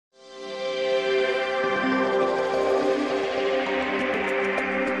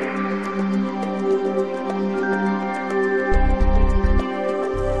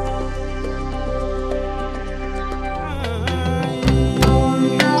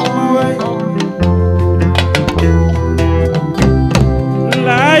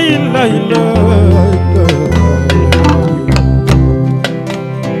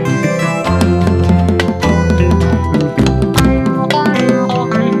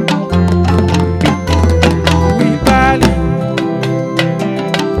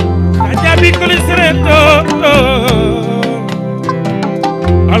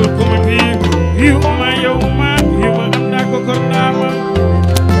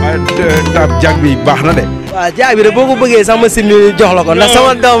tab jag bi baax na de. waaw jag bi de boo ko bëggee sax ma simmi jox la ko ndax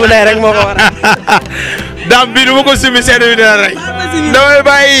sama doomu ndey rek moo ko war a. Dame bi du ma ko simmi seen bi dina rey. damay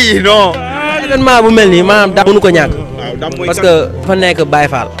bàyyi non. événement bu mel nii maanaam Dame mënu ko ñàkk. parce que dafa nekk Baye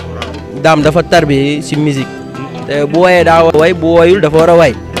Fall. Dame dafa tarbi si musique. te bu woyee daa way bu woyul dafa war a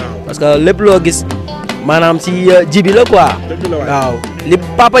way. parce que lépp loo gis maanaam si ji bi la quoi. waaw li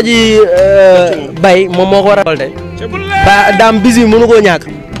papa ji bay moom moo ko war a récolté. ba Dame bis bi mënu koo ñàkk.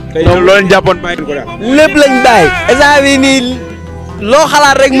 tey loolu lañ jàppoon bàyyi ko daal. lépp lañ bàyyi. instant bii nii loo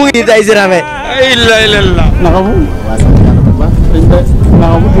xalaat rek mu ngi tey si rafet. ay lay la. naka mu. waaw sant yàlla bu baax.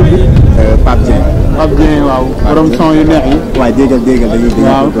 naka mu tudd. Pape Dieng. Pape Dieng waaw. borom son yu neex yi. waaw déggal dañuy dégg.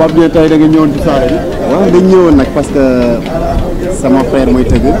 waaw Pape Dieng tey da nga ñëwoon ci soirée bi. waaw dañ ñëwoon nag parce que sama frère mooy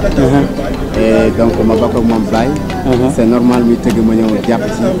tëgg. et donc ma bokk ak moom Baye. c'est normal muy tëgg ma ñëw jàpp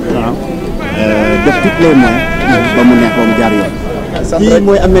ci. waaw def toutes les moyens. ba mu neex ba mu jaar yoon. kii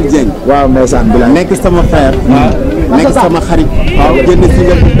mooy Dame Dieng. waaw ndeysaan bi la nekk sama frère. nekk sama xarit. waaw génn si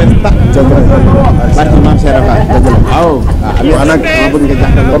nga bu bees tax. barke maam Cheikh Rafa. waaw. waaw nag ma bëgg nga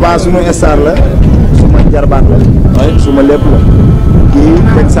jàppale. Papa suma star la. suma jarbaat la. suma lépp la. kii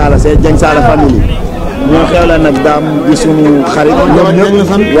Dieng Saala c'est Dieng Saala famille. ñoo xewle nag Dame di sunu xarit. ñoom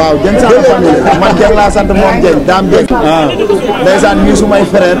ñëpp waaw Dieng Saala famille. man Dieng laa sant moom Dieng Dame Dieng. ndeysaan ñii sumay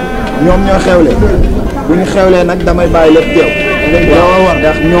frère ñoom ñoo xewle. bu ñu xewlee nag damay bàyyi lépp teew. waaw war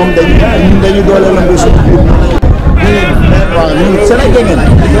ndax ñoom dañuy doole la nga suñu biir. waaw ñun Sénégal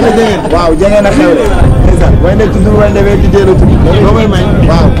waaw jangeen a xewle. way ne toujours way ndewee ci jéelu tudd. loo may may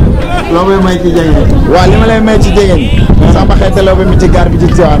waaw. loo may may ci jangeen. waaw li ma lay may ci jangeen. sama xeetaloo ba mi ci gaar bi ci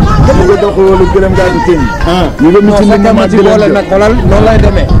Tiwaan. ñu ko dox wala gërëm gaa ci teen. ñu ko mi ci ma ci boole nag xoolal noonu lay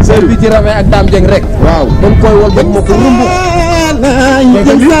demee. sëy bi ci rafet ak Dame Dieng rek. waaw dañ koy wol ba ma ko rumbu.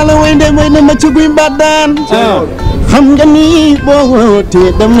 Dieng Saala way ndey mooy na ma ci guy mbàddaan. xam nga ni boo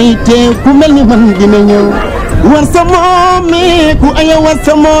wootee damay teew ku mel ni man dina ñëw war sa moome ku aya war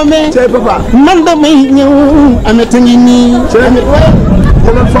sa moome man damay ñëw ana ta ngi nii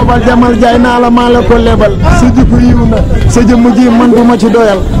jëlal foobal jamal jaay naa la maa la ko lebal sa jikko yiw na sa jëmm ji man du ma ci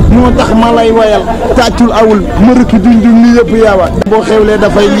doyal moo tax ma lay wayal tàccul awul ma rëkk junjum ni yëpp yawa boo xewlee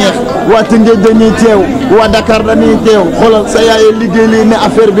dafay ñeex waa Tëngéej dañuy teew waa Dakar dañuy teew xoolal sa yaay liggéey lii ne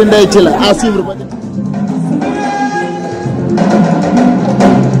affaire bi ndey ci la à suivre ba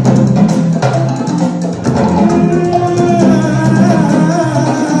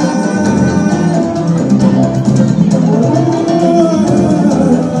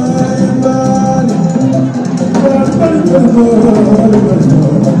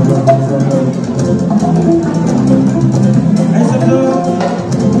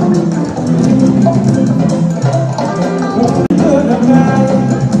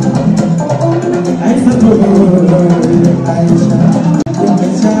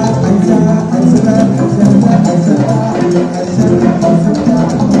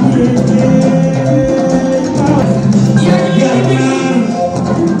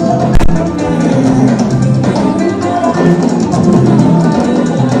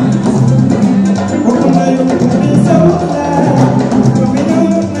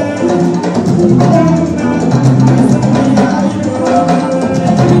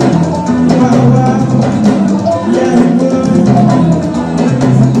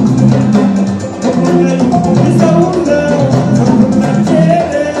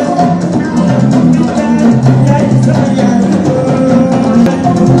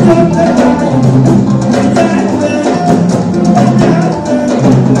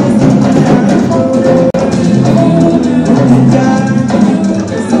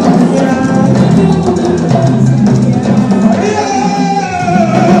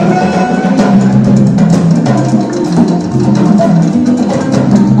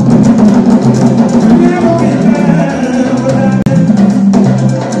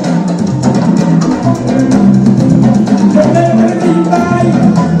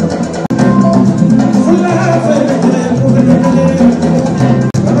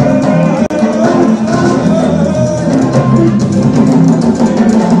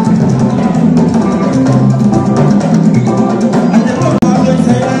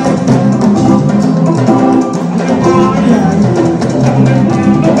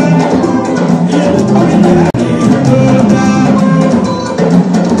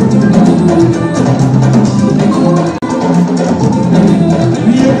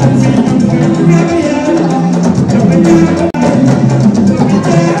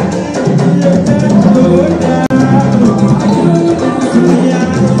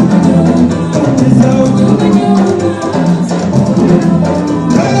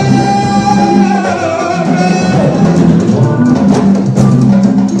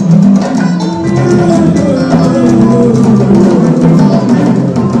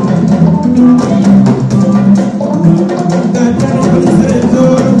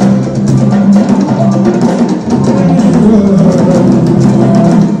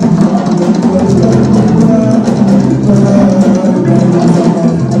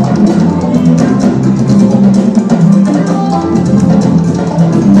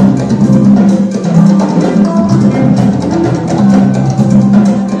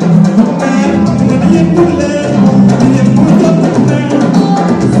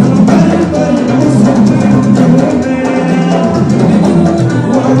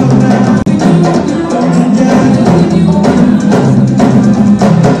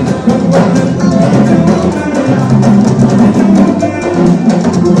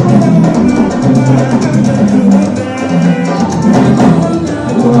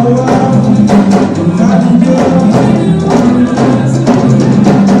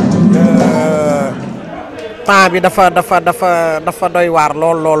temps bi dafa doy waar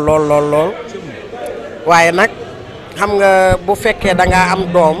lool waaye nag xam nga bu fekkee da nga am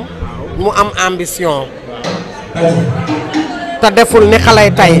doom mu am ambition te deful ni xale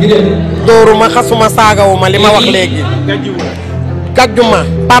tey dóoruma xasuma saagawuma li ma wax léegi gàjjuma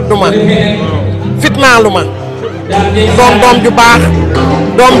pàdduma fitnaaluma doom ju baax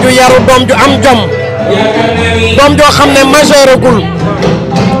doom ju yaru doom ju am jom doom joo xam ne majeuragul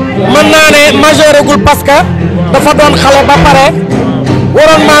mën naa ne majeuragul parce que dafa doon xale ba pare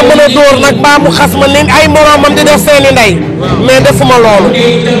waroon maa mën a dóor nag mbaa mu xas ma ni ay moroomam di def seeni ndey mais defuma loolu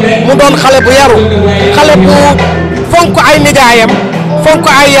mu doon xale bu yaru xale bu fonk ay nijaayam fonk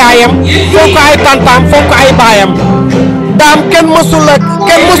ay yaayam fonk ay tantaam fonk ay baayam daam kenn mësu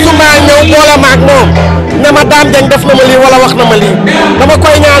maa ñëw boole ma ak moom ne ma Dame Dieng def na ma lii wala wax na ma lii dama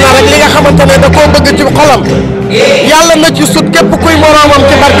koy ñaanal rek li nga xamante ne da koo bëgg ci xolam yàlla na ci sut képp kuy moroomam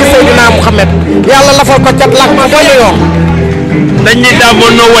ci barki Seydina Mouhamed yàlla lafal ko cat lak ma doy yoon. dañ ni Dame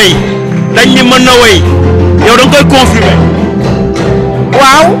mën na woy dañ ni mën na woy yow da nga koy confirmer.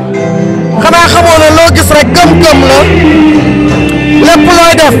 waaw xanaa xamoo ne loo gis rek gëm-gëm la lépp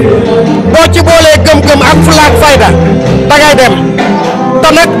looy def boo ci boolee gëm-gëm ak fulla ak fayda dangay dem te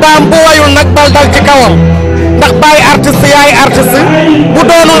nag Dame bu wayul nag bal dal ci kawam ndax bàyyi artiste yaay artiste bu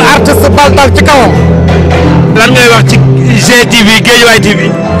doonul artiste bal dal ci kawam. lan ngay wax ci GTV Guédiawaye TV.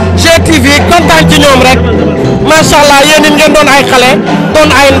 GTV kontaan ci ñoom rek macha allah yéen it ngeen doon ay xale doon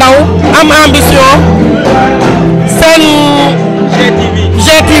ay ndaw am ambition seen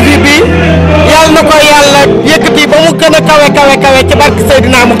GTV bi yàlla na ko yàlla yëkkati ba mu gën a kawe ci barke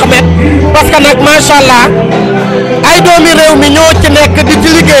Seydina Mouhamed parce que nag macha allah ay doomi réew mi ñoo ci nekk di ci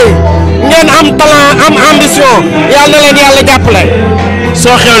liggéey ngeen am talent am ambition yàlla na leen yàlla jàppale.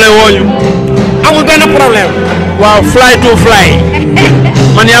 soo xewle wooñu amul benn problème. waaw fly to fly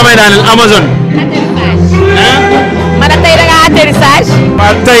man yaa may daaneel Amazon. man tey da nga atterrissage.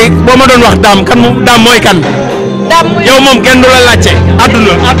 waaw tey boo ma doon wax Dame kan Dame mooy kan. yow moom kenn du la laajte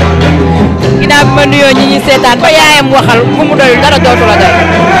àdduna. ginnaaw bi ma nuyoo ñi ñuy seetaan ba yaayam waxal bu mu doyul dara dootu la doy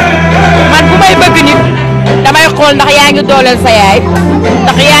man bu may bëgg nit damay xool ndax yaa ngi dooleel sa yaay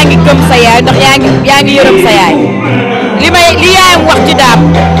ndax yaa ngi gëm sa yaay ndax yaa ngi yërëm sa yaay li yaayam wax ci Dame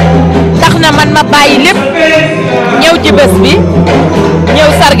tax na man ma bàyyi lépp ñëw ci bés bi ñëw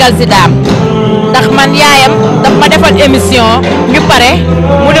sargal si Dame ndax man yaayam daf ma defal émission ñu pare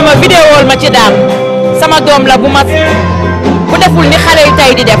mu ne ma vidéool ma ci Dame sama doom la bu deful ni xale yi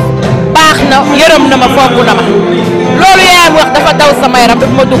tey di def baax na yërëm na ma fonk na ma loolu yaayam wax dafa daw sama yaram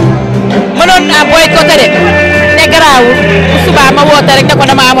daf ma dugg mënoon naa boycotté de ne garaawul bu subaa ma woote rek ne ko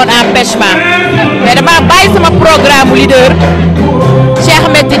dama amoon empêchement mais dama bàyyi sama programme leader Cheikh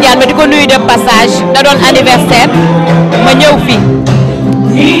Ahmed Tidiane ma di ko nuyu de passage da doon anniversaire ma ñëw fii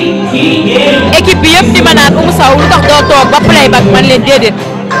équipe bi yëpp di ma naan Oumou Sow lu tax doo toog ba playback man leen déedéet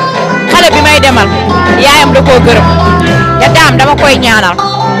xale bi may demal yaayam da koo gërëm te Dame dama koy ñaanal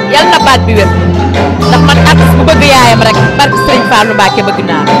yal na baat bi wér ndax man artiste bu bëgg yaayam rek barke Serigne Fallou Mbacké bëgg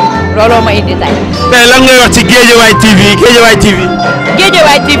naa looloo ma indi tey. tey lan ngay wax ci Guédiawaye TV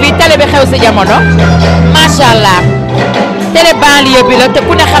Guédiawaye TV télé bi xew si jamono macha allah télé banlieue bi la te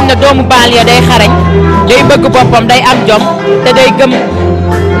ku ne xam ne doomu banlieue day xarañ day bëgg boppam day am jom te day gëm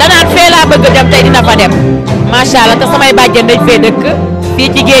danaan fee laa bëgg dem tey dina fa dem macha allah te samay bàjjen dañ fee dëkk fii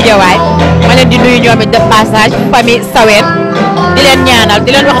ci Guédiawaye ma leen di nuyu ñoom it de passage famille Soire di leen ñaanal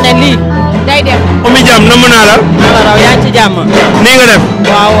di leen wax ne lii day dem. Oumy Diam namm naa la. raw yaa ngi ci jàmm. nii nga def.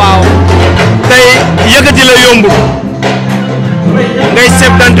 waaw. tey yëkkati la yombul ngay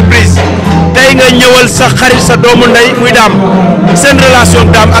chef d'entreprise tey nga ñëwal sa xarit sa doomu ndey muy Dame seen relation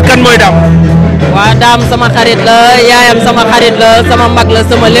Dame ak kan mooy Dame. waaw Dame sama xarit la yaayam sama xarit la sama mag la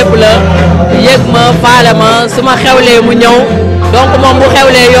sama lépp la yëg ma faale ma su ma xewlee mu ñëw donc moom bu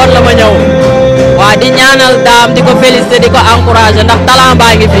xewlee yoon la ma ñëw waaw di ñaanal Dame di ko féliciter di ko encourager ndax talent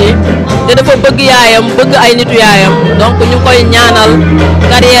baa ngi fii te dafa bëgg yaayam bëgg ay nitu yaayam donc ñu koy ñaanal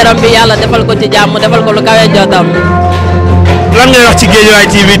carrière am bi yàlla defal ko ci jàmm defal ko lu kawe jotam. lan ngay wax ci Guédiawaye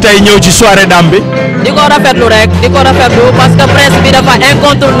TV tey ñëw ci soirée Dame bi. di ko rafetlu rek di ko rafetlu parce que presse bi dafa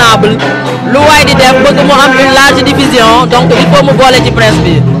incontournable lu waay di def bëgg mu am une large diffusion donc il faut mu boole ci presse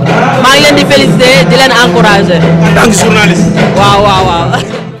bi maa ngi leen di féliciter di leen encourager. en tant que journaliste.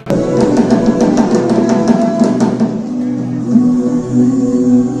 waaw.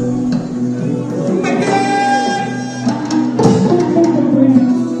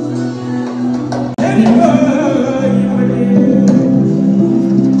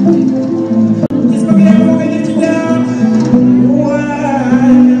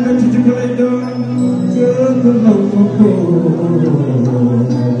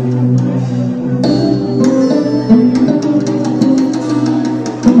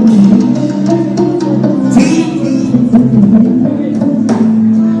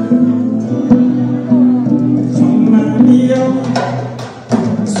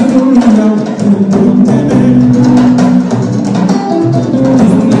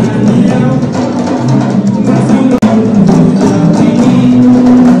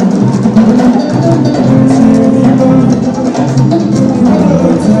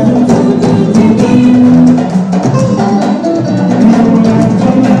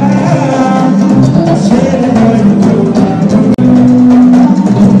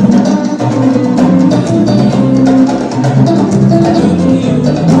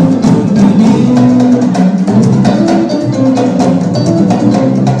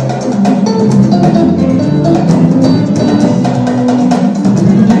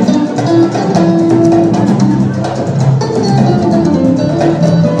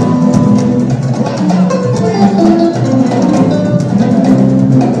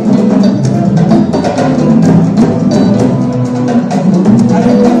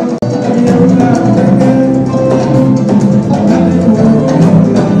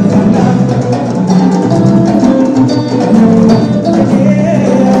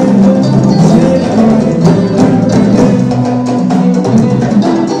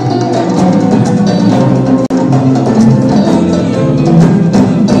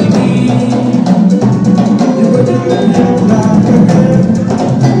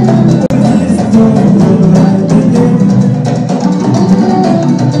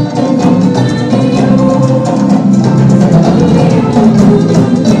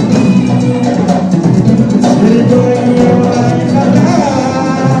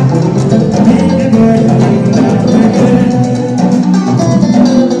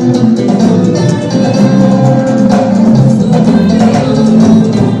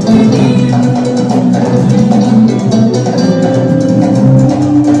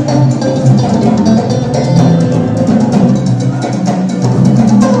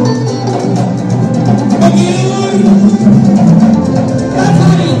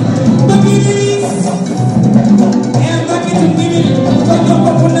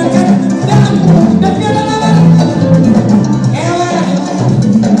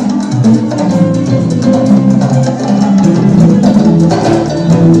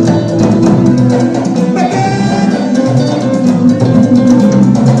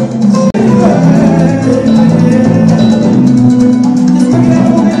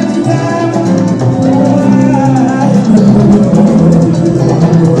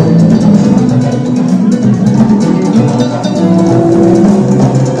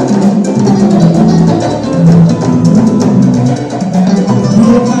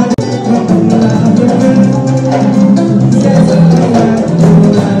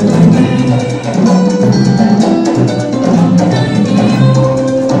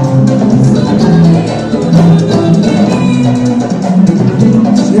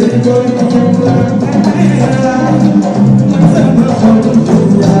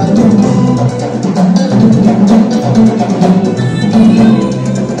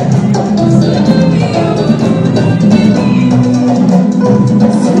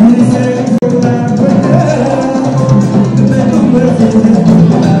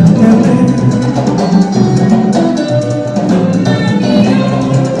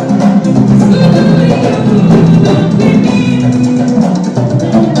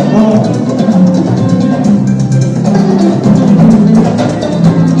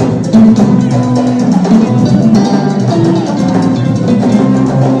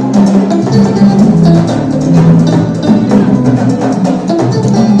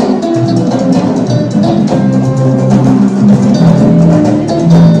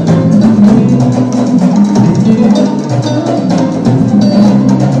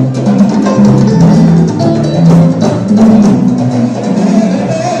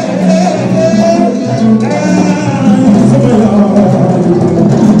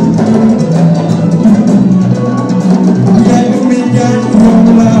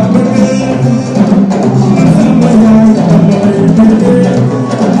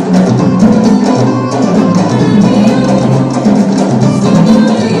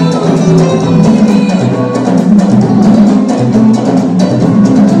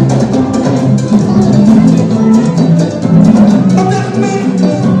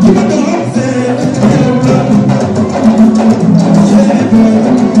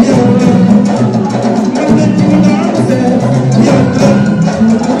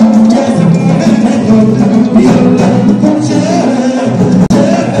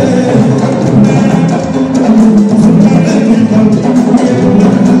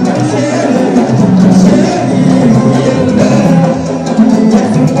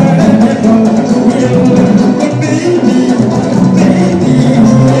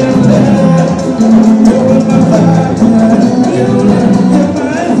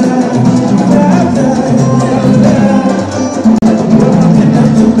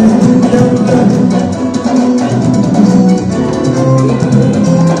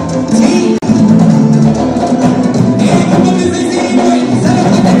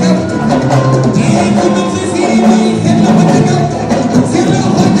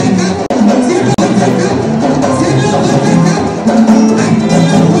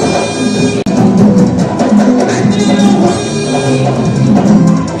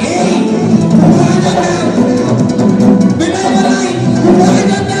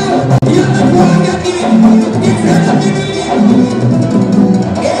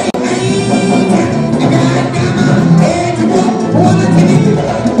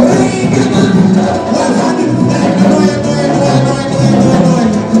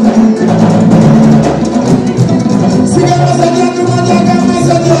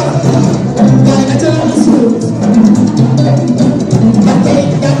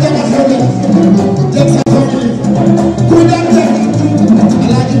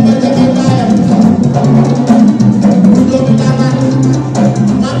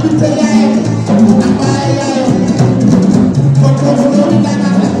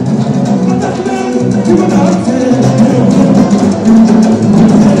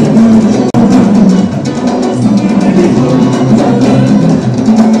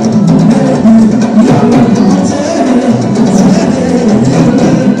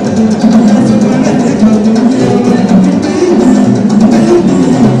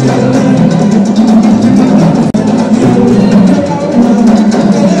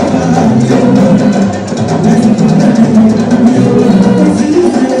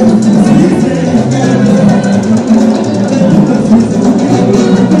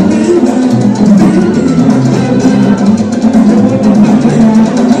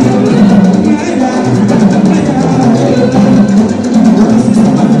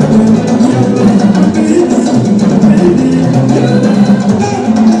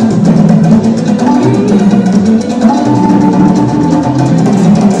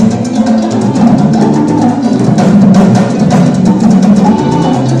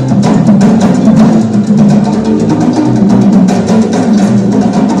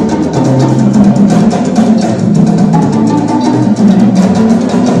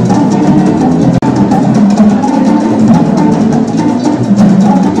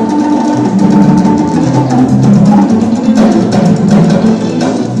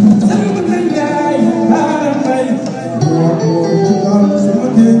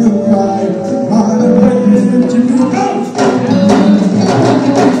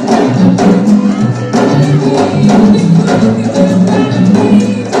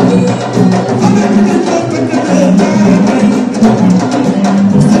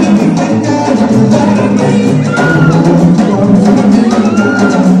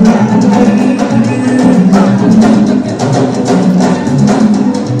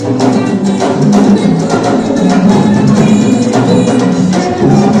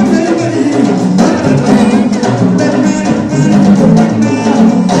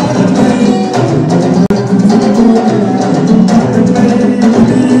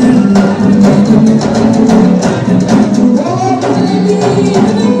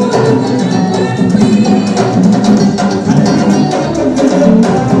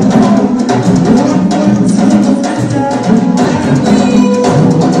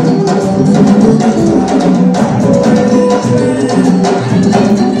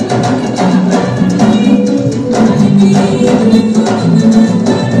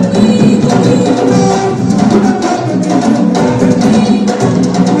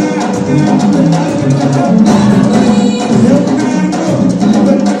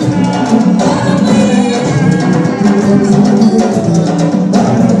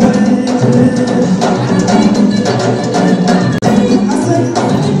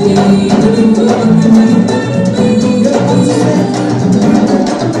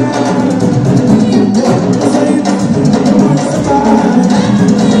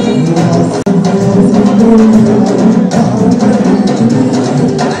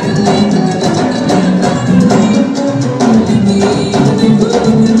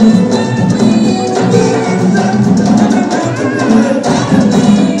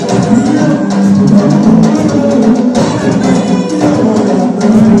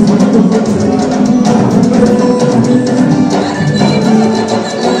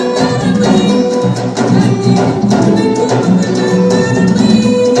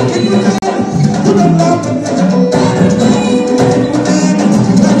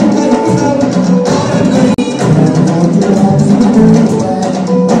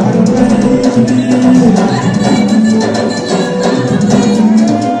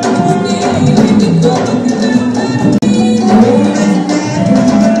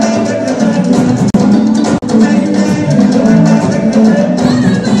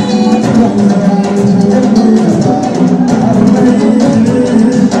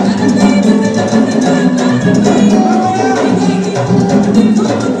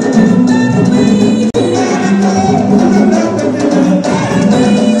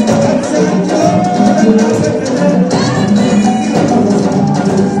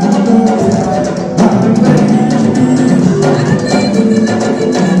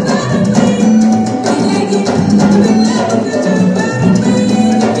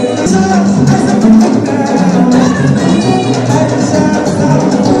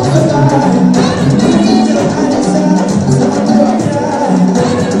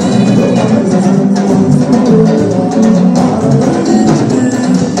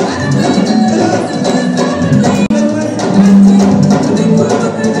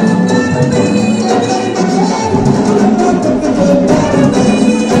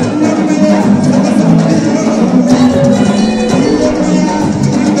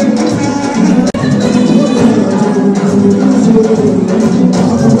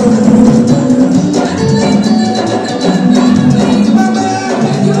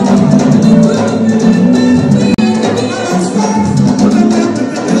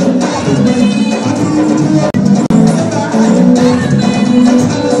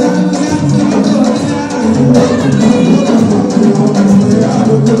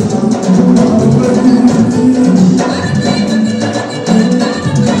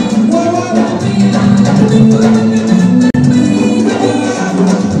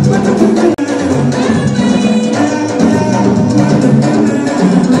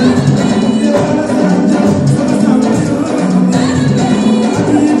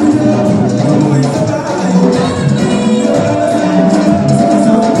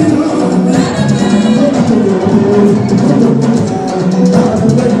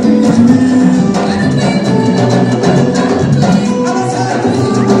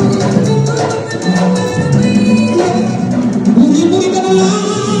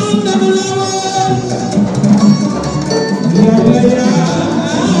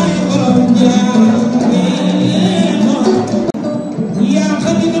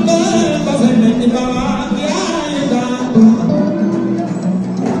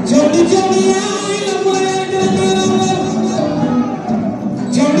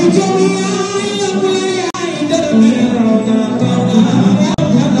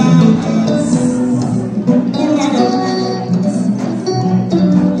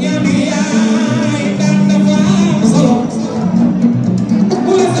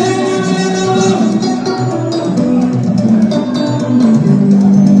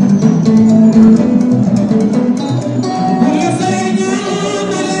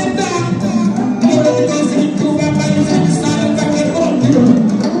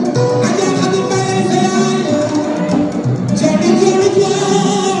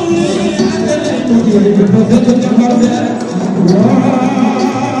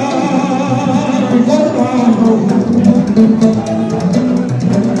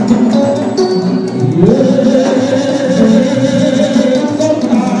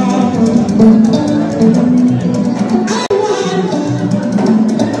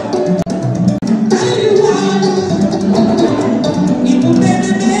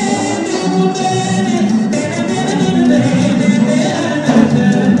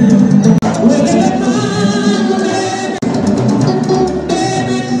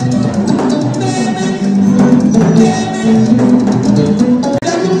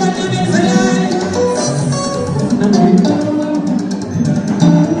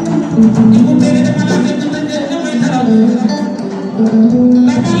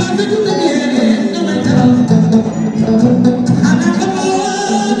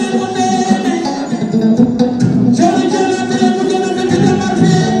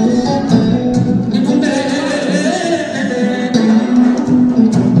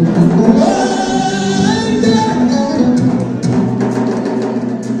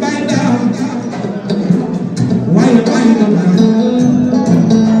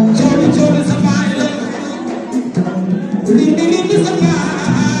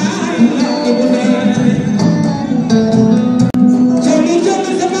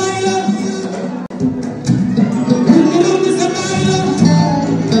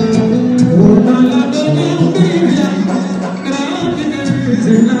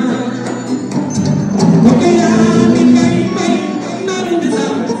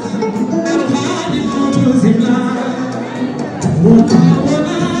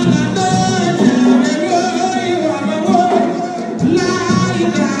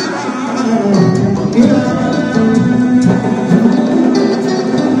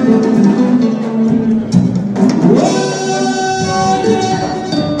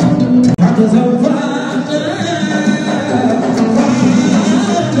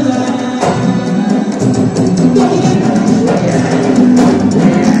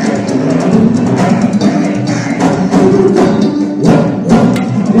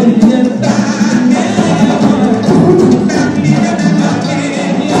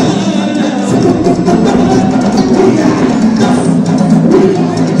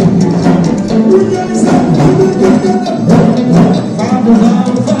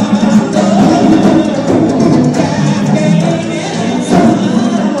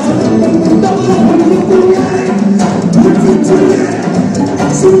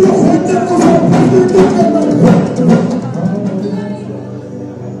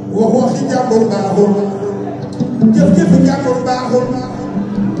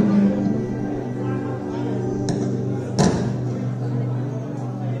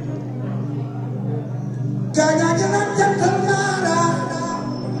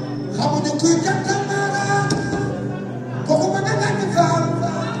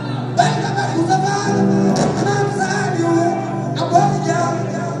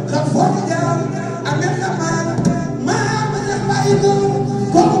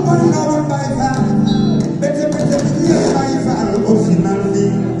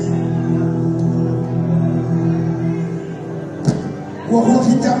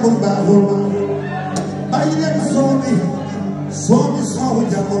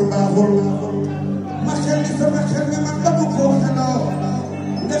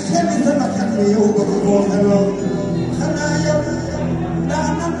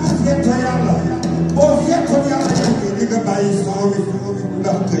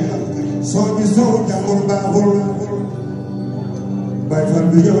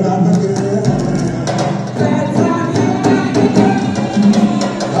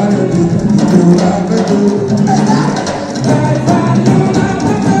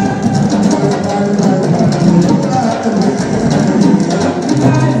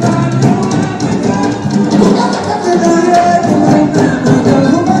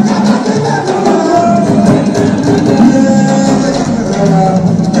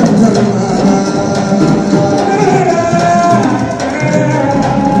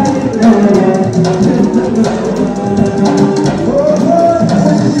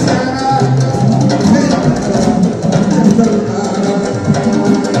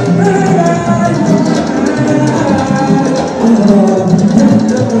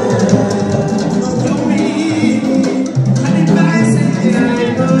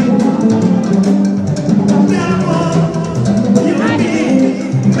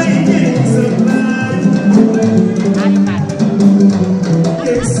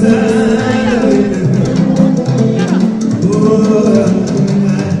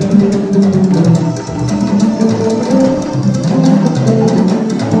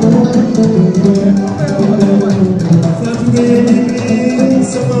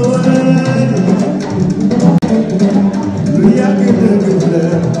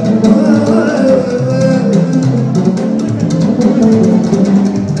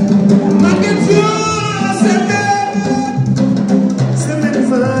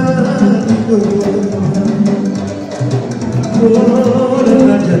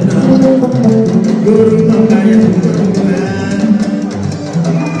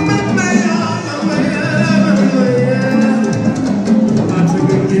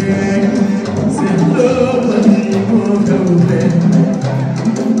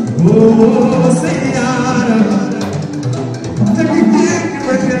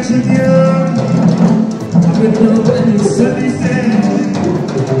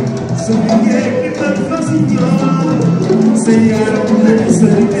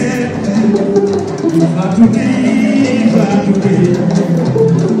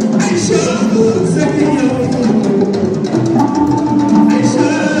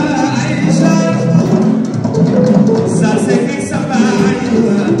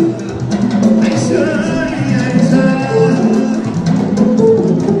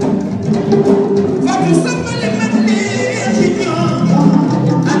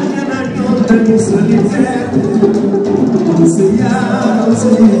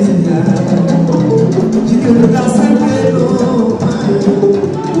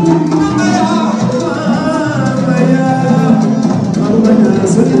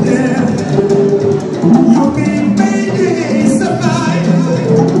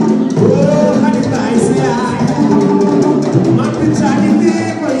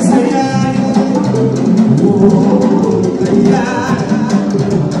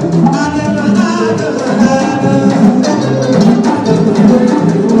 I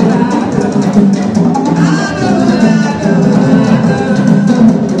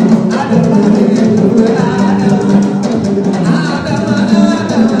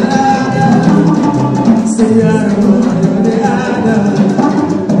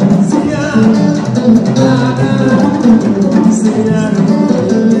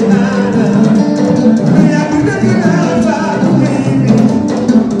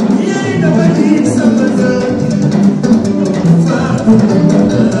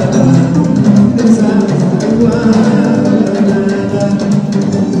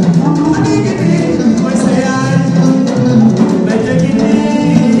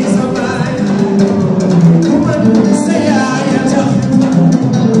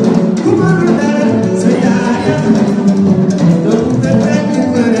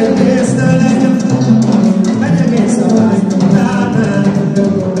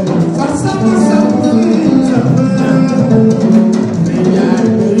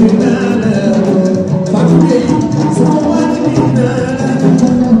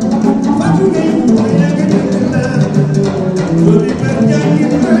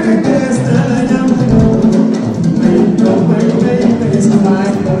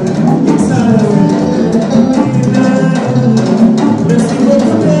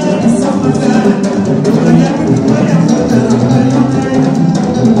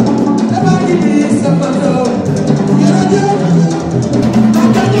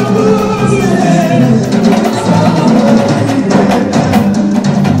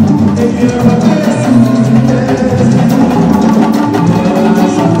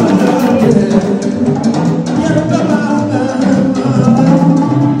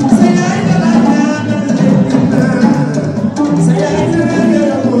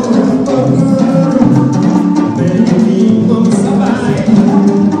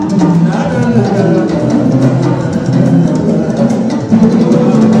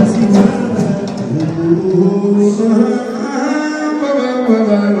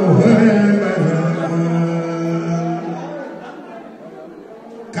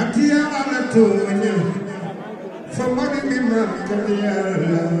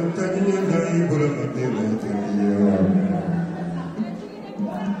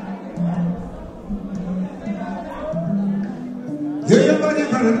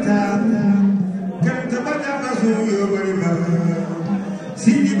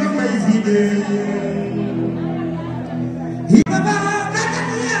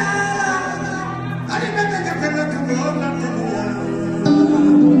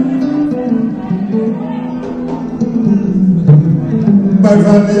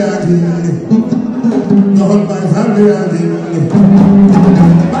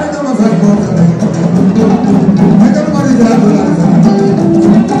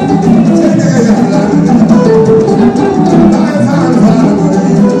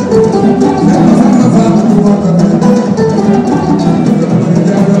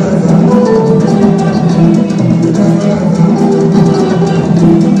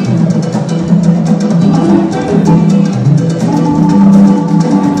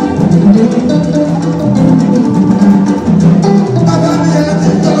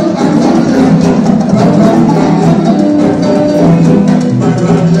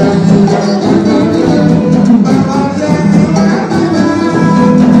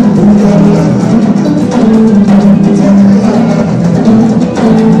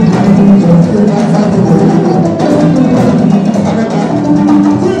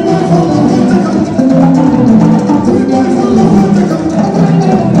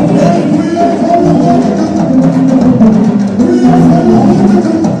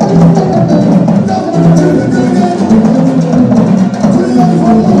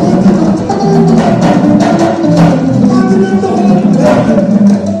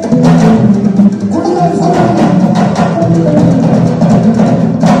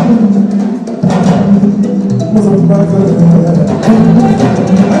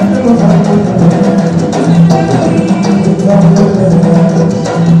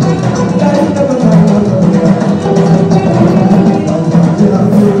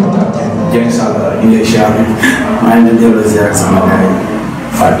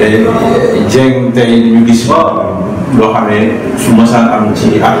Dieng tey ñu gis loo xam ne su mosaan am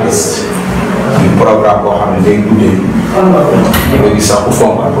ci artiste programme boo xam ne day guddee nga gis sax ku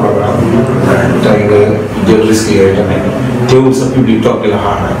fonk ak programme tey nga jël risque yooyu tamit teewul sa public toog di la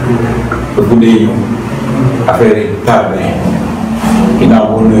xaar ba guddee ñëw affaire yi tardé ginnaaw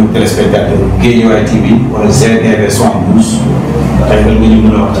boo nuyu téléspectateur Guédiawaye TV wala GNTV 72 tey nga ñu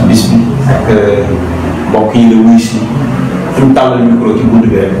mën a wax ci bis bi ak mbokk yi la wuy si fi mu tàllal micro ci bunt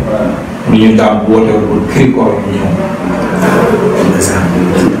bi rek ñu ñu daam woote woon kii koor ñu ñëw.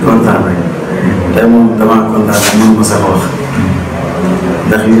 kontaan rek tey moom damaa kontaan rek mën ma sax wax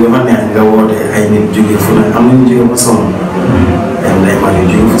ndax li dafa neex nga woote ay nit jóge fu ne am nañu jóge fa sonn ay nday man yu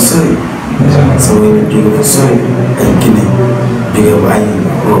jóge fa sori sama nit jóge fa sori ay Guinée jóge ba ay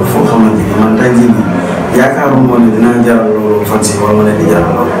foo xamante ni man tey jii nii yaakaaruma woon ne dinaa jaral loolu fan si wala ma leen di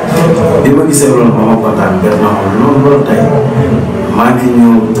jaral loolu bi ma gisee loolu ba ma kontaan benn loolu tey maa ngi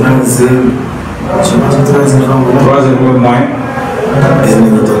ñëw 3 heures je pense 3 heures xam nga 3 heures boobu mooy gis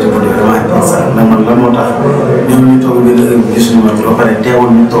nañu toog ci côté damaa indi sax ndax man la moo tax ñoom ñu toog benn heure bi gisuñu ma ba pare teewul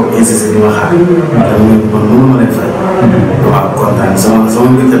ñu toog insisté di ma xaar te man mënu ma leen fay damaa kontaan sama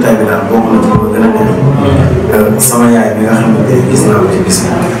mbégte tay bi daal bokk na ci ma gën a neex sama yaay bi nga xamante ne gis naa ko ci bis bi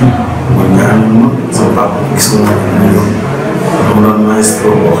mooy nga xam ne sama papa gis ko ma mu doon maestro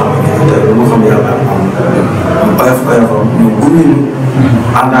boo xamante ne tey lu ma xam yàlla ak moom mu oyofam ñu gunge ñu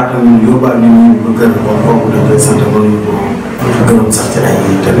àndaat ak ñun yóbbaat ñu ba kër moom kooku dañ koy sant ba ñu ko gërëm sax ci ay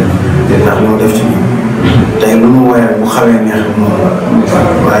télé ndax li ma def ci ñun tey lu ma woowee bu xawee neex moom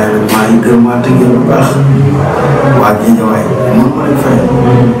waaye nag maa ngi gërëm waa Tëngéej bu baax waa Géejawaay moom ma leen fay.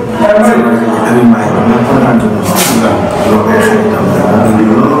 Aliou Mbaye maa kontaan ci moom. loo koy xaritam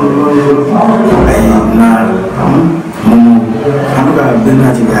lool ay naar moom en tout cas gën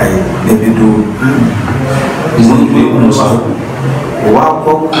naa ci gars yi depuis tout. gis nañu fi mu sax. waaw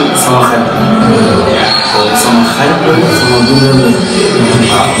kooku sama xarit kooku sama xarit la sama dundal la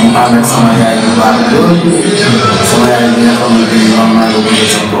waaw mu ànd ak sama yaay bu baax lool sama yaay bi nga xamante ni moom maa ngi bëgg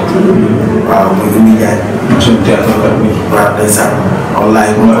sama bopp waaw muy Oumy Ndiaye suñu théâtre kat bi waaw ndeysaan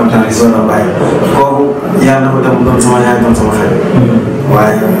wallaahi bu ma kontaan di soog a bàyyi kooku yàlla dafa dem doon sama yaay doon sama xarit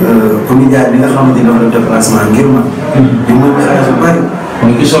waaye Oumy Ndiaye bi nga xamante ni dafa def déplacement ngir ma di mën xaalis bu bari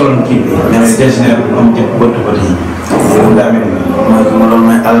mooy ki soloon kii bi mais desineer bu am ci bëtt bët yi loolu daa mel ni mooy ki ma doon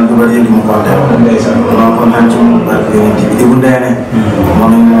may alal du bari di ma kontaan ndeysaan dama kontaan ci moom barke yonent bi Ibou Ndeye ne moom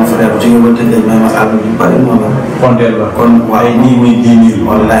nañ moo frère ci nga ba tëddee may ma alal du bari moom konteel la kon waaye nii muy 10 000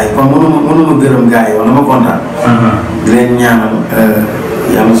 wallaay kon mënuma gërëm gars yi wala ma kontaan di leen ñaanal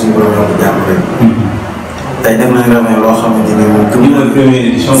yàlla suñu borom yokk jàmm rek tey def nañ ravin loo xamante ni moom gëm na première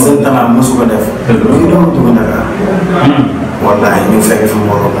édition seen talent mosu ko def lu ngi doon dugg Dakar wallaay ñu fekk fi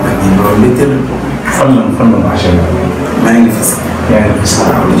mbooloo mu mel nii loolu mbégte la fan la marché la maa ngi fas yaa ngi fas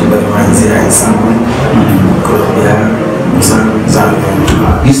waaw lu ci bëri maa ngi si ay sànq Colombia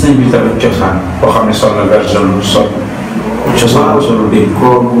gis nañ bi tamit cosaan boo xam ne sol na version sol cosaan solo dégg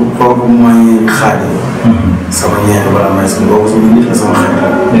kooku mooy xaadi sama ñeene wala may si boobu sama nit la sama xarit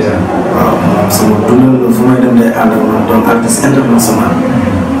la waaw moom sama dundal la fu may dem day ànd ak man doon artiste international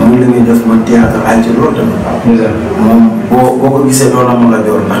moom la ñuy def ma théâtre ay ci loolu tamit moom boo ko gisee doon na mën la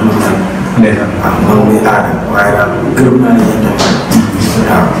joor ndax ma mel waaw man muy aada waaye daal gërëm naa ne yéen tamit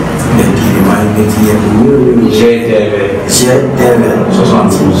waaw léegi kii bi maa ngi bëgg ci yéen GTV 72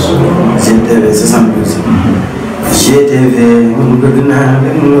 GTV 72 GTV mun bëgg naa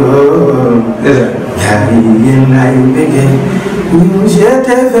leen lool yaa ngi yéen laay bëggee ñu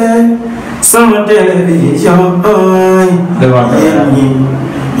GTV sama télévision yéen ñi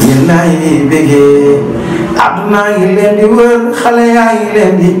yéen laay bëggee àdduna ngi leen di wër xale yaa ngi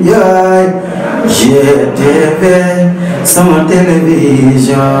leen di jooy GTV sama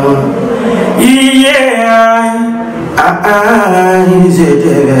télévision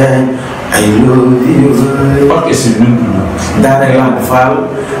GTV I love you. Orchestre bi daanaka Lamp Fall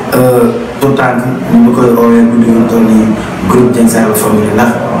tout tànk ñu koy oowee bu ñu toll nii groupe Dieng Saala famille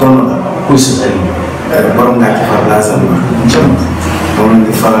ndax doon na ko si borom ngaa ci far laa san wax moom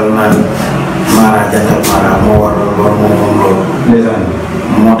di faral naan Mara jantal Mara moo war loolu moom loolu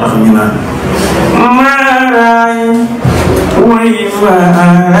moo tax ñu naan Maraay way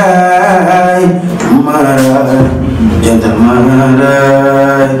Maraay Maraay jantal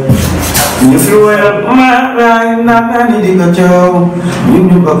Maraay ñu fi woyal Maraay naan ni di ko coow ñun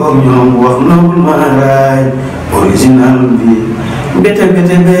ñu bokk ak ñoom wax noble Maraay original bi bete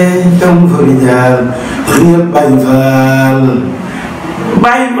bete be tam fori jaar réel Baye Fall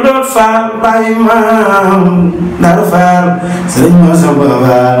Baye bu doon Fall Baye maam dara Fall sëriñ ma samba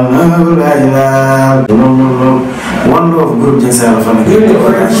Fall noble Baye Fall loolu one love groupe Dieng Saala fan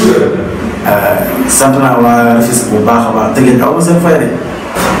sant naa waa Rufisque bu baax a baax Tëngéej aw ma seen fay de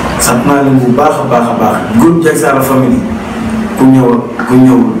sant naa leen bu baax a baax groupe Dieng Saala famille ku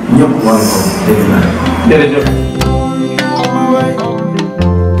ñëw ñëpp war nga ko dégg naa. jërëjëf.